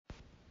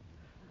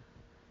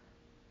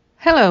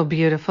Hello,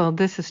 beautiful.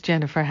 This is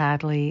Jennifer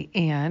Hadley,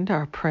 and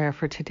our prayer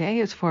for today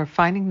is for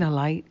finding the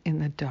light in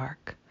the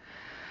dark.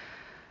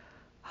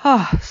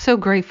 Oh, so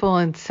grateful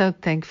and so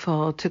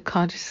thankful to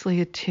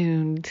consciously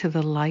attune to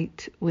the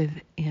light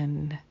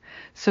within.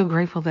 So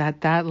grateful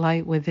that that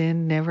light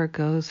within never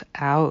goes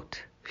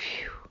out.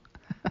 Phew.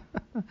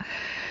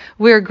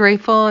 We're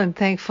grateful and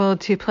thankful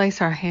to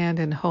place our hand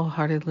and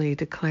wholeheartedly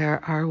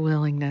declare our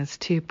willingness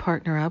to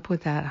partner up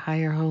with that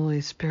higher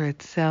Holy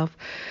Spirit self,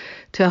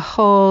 to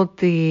hold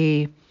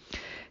the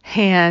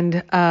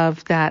hand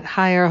of that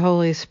higher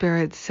Holy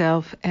Spirit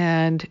self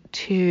and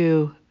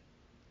to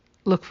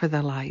look for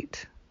the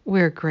light.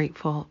 We're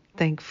grateful,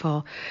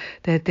 thankful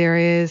that there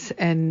is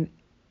a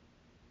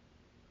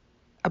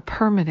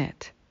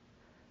permanent,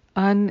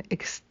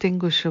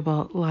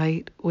 unextinguishable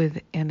light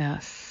within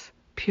us,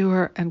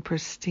 pure and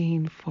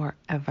pristine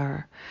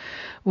forever.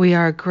 We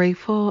are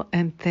grateful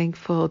and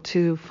thankful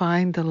to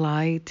find the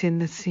light in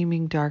the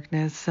seeming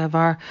darkness of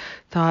our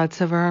thoughts,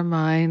 of our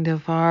mind,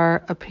 of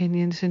our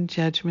opinions and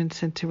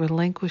judgments, and to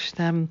relinquish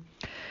them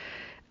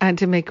and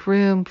to make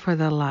room for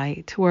the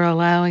light. We're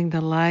allowing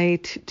the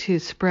light to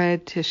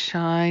spread, to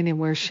shine, and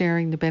we're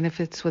sharing the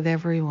benefits with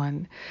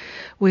everyone.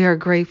 We are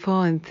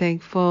grateful and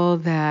thankful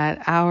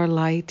that our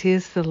light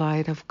is the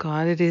light of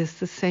God. It is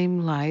the same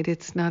light.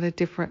 It's not a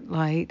different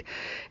light.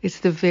 It's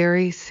the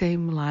very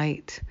same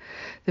light.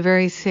 The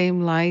very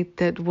same light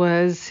that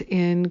was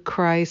in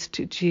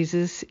Christ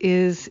Jesus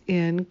is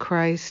in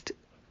Christ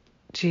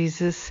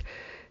Jesus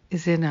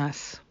is in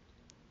us.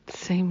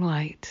 Same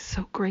light.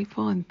 So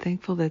grateful and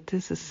thankful that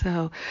this is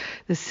so.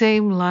 The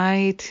same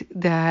light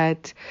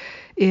that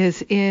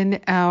is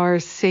in our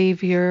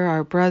Savior,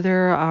 our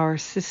brother, our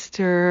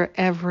sister,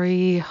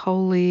 every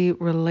holy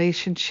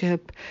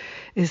relationship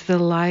is the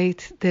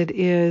light that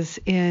is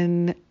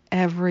in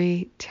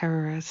every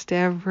terrorist,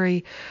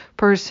 every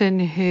person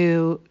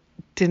who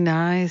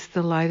denies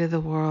the light of the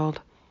world.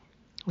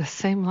 The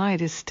same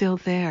light is still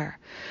there.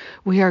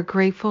 We are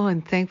grateful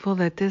and thankful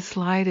that this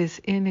light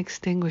is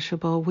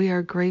inextinguishable. We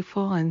are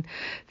grateful and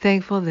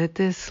thankful that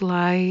this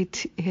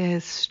light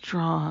is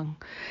strong.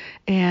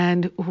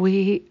 And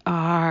we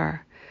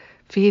are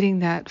feeding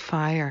that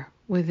fire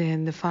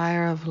within, the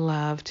fire of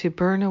love, to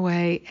burn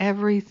away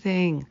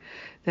everything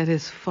that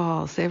is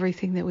false,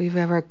 everything that we've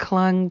ever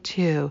clung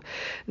to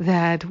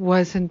that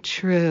wasn't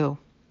true.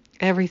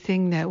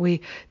 Everything that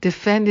we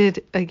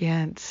defended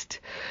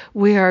against.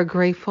 We are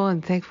grateful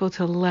and thankful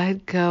to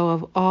let go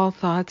of all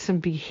thoughts and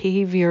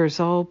behaviors,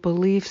 all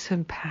beliefs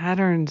and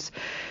patterns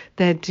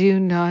that do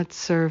not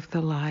serve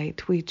the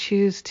light. We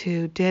choose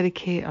to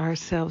dedicate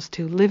ourselves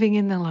to living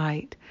in the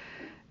light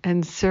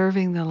and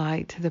serving the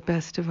light to the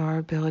best of our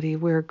ability.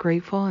 We're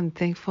grateful and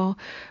thankful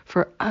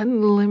for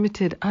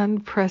unlimited,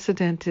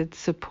 unprecedented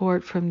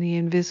support from the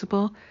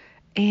invisible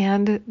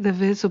and the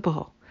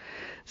visible.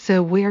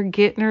 So we're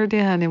getting her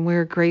done, and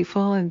we're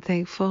grateful and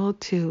thankful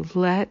to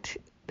let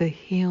the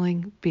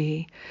healing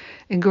be.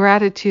 In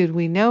gratitude,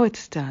 we know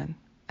it's done,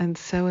 and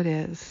so it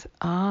is.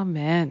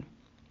 Amen.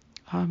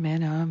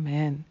 Amen,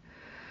 amen.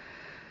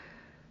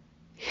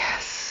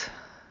 Yes.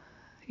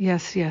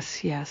 Yes,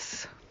 yes,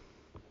 yes.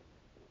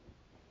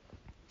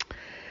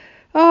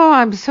 Oh,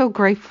 I'm so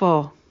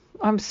grateful.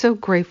 I'm so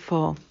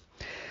grateful.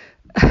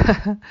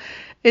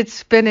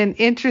 It's been an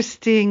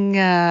interesting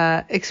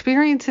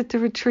experience at the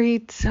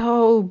retreat.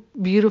 So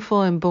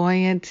beautiful and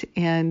buoyant,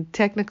 and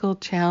technical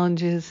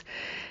challenges,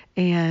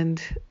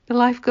 and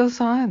life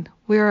goes on.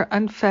 We are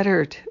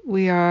unfettered.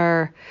 We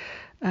are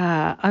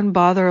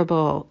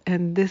unbotherable,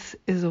 and this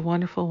is a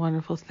wonderful,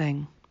 wonderful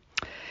thing.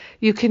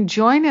 You can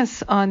join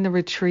us on the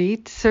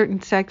retreat.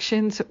 Certain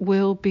sections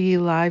will be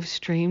live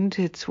streamed.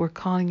 We're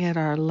calling it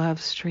our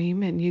love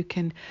stream, and you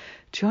can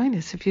join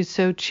us if you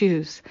so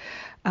choose.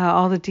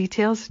 All the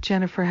details,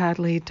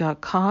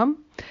 jenniferhadley.com.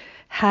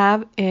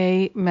 Have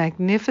a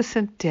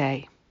magnificent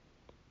day.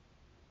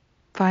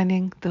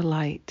 Finding the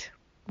light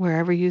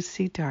wherever you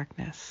see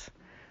darkness.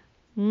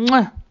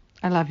 Mwah!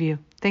 I love you.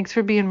 Thanks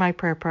for being my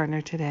prayer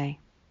partner today.